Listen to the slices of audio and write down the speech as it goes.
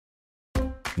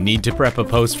Need to prep a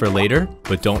post for later,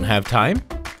 but don't have time?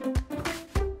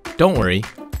 Don't worry,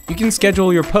 you can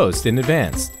schedule your post in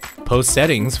advance. Post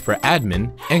settings for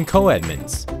admin and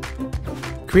co-admins.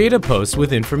 Create a post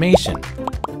with information.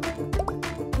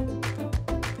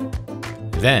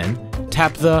 Then,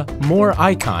 tap the More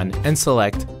icon and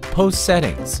select Post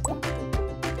Settings.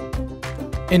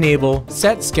 Enable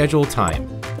Set Schedule Time.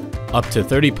 Up to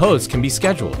 30 posts can be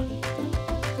scheduled.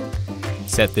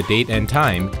 Set the date and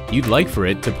time you'd like for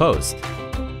it to post.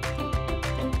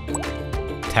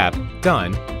 Tap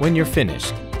Done when you're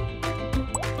finished.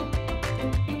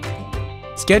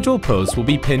 Scheduled posts will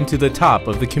be pinned to the top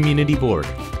of the community board.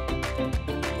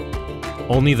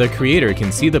 Only the creator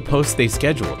can see the post they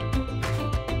scheduled.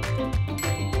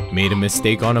 Made a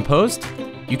mistake on a post?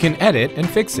 You can edit and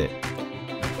fix it.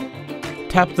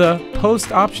 Tap the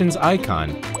Post Options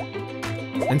icon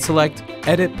and select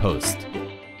Edit Post.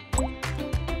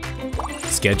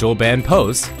 Schedule banned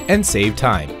posts and save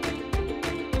time.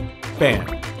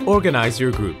 Ban. Organize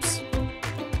your groups.